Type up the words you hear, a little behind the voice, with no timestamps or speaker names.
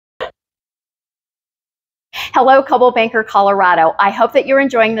Hello, Coldwell Banker, Colorado. I hope that you're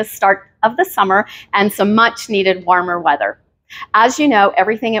enjoying the start of the summer and some much needed warmer weather. As you know,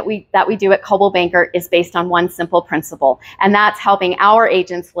 everything that we do at Coldwell Banker is based on one simple principle, and that's helping our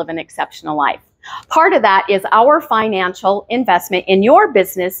agents live an exceptional life. Part of that is our financial investment in your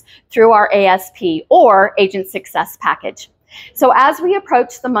business through our ASP, or Agent Success Package. So as we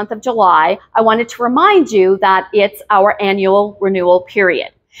approach the month of July, I wanted to remind you that it's our annual renewal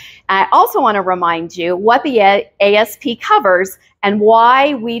period. I also want to remind you what the ASP covers and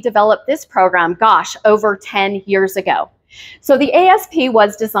why we developed this program, gosh, over 10 years ago. So the ASP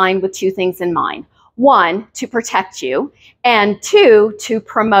was designed with two things in mind. One, to protect you, and two, to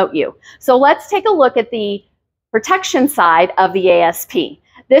promote you. So let's take a look at the protection side of the ASP.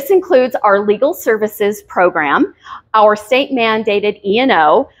 This includes our legal services program, our state-mandated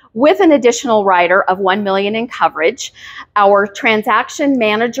E&O, with an additional rider of $1 million in coverage, our transaction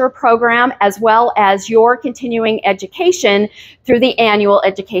manager program, as well as your continuing education through the annual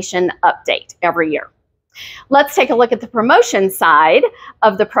education update every year. Let's take a look at the promotion side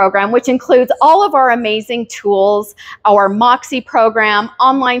of the program, which includes all of our amazing tools, our Moxie program,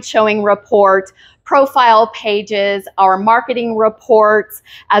 online showing report, profile pages, our marketing reports,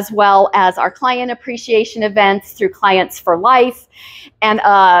 as well as our client appreciation events through Clients for Life, and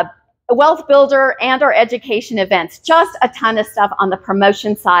a wealth builder and our education events. Just a ton of stuff on the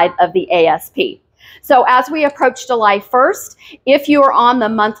promotion side of the ASP. So as we approach July 1st, if you are on the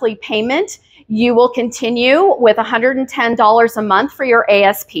monthly payment, you will continue with $110 a month for your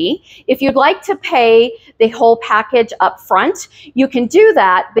ASP. If you'd like to pay the whole package up front, you can do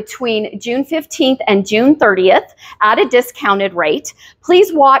that between June 15th and June 30th at a discounted rate.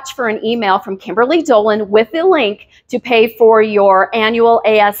 Please watch for an email from Kimberly Dolan with the link to pay for your annual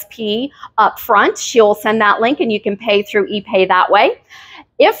ASP up front. She'll send that link and you can pay through ePay that way.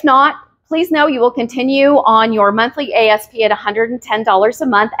 If not, please know you will continue on your monthly ASP at $110 a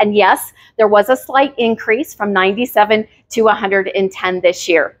month. And yes, there was a slight increase from $97 to $110 this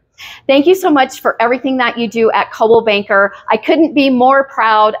year. Thank you so much for everything that you do at Coldwell Banker. I couldn't be more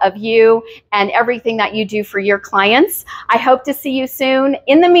proud of you and everything that you do for your clients. I hope to see you soon.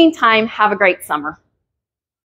 In the meantime, have a great summer.